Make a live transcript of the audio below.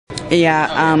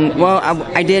Yeah, well,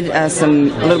 I did a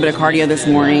little bit of cardio this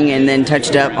morning and then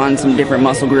touched up on some different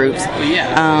muscle groups.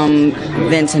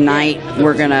 Then tonight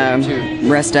we're gonna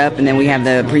rest up, and then we have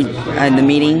the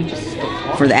meeting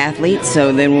for the athletes.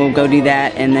 So then we'll go do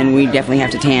that, and then we definitely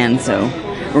have to tan. So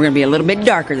we're gonna be a little bit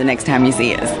darker the next time you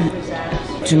see us.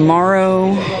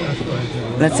 Tomorrow,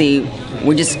 let's see.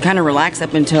 We just kind of relax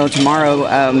up until tomorrow,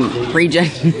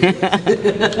 pre-judge. You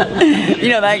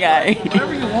know that guy.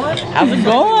 How's it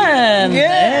going? Good.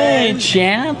 Hey,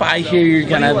 champ. I hear you're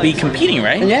going to be competing,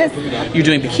 right? Yes. You're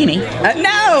doing bikini?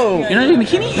 No. You're not doing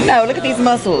bikini? No, look at these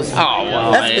muscles. Oh,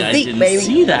 well, That's I physique, didn't baby.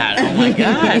 see that. Oh, my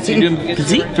God. So you're doing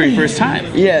physique for your first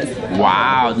time? Yes.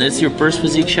 Wow. This is your first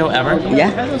physique show ever?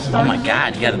 Yeah. Oh, my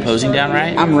God. You got the posing down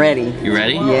right? I'm ready. You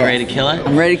ready? Yes. You ready to kill it?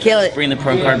 I'm ready to kill it. Bring the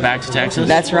pro card back to Texas?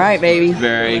 That's right, baby.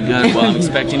 Very good. Well, I'm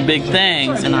expecting big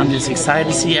things, and I'm just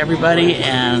excited to see everybody,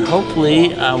 and hopefully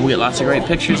we get lots of great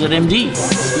pictures at MD.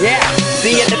 Yeah.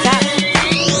 See you at the top.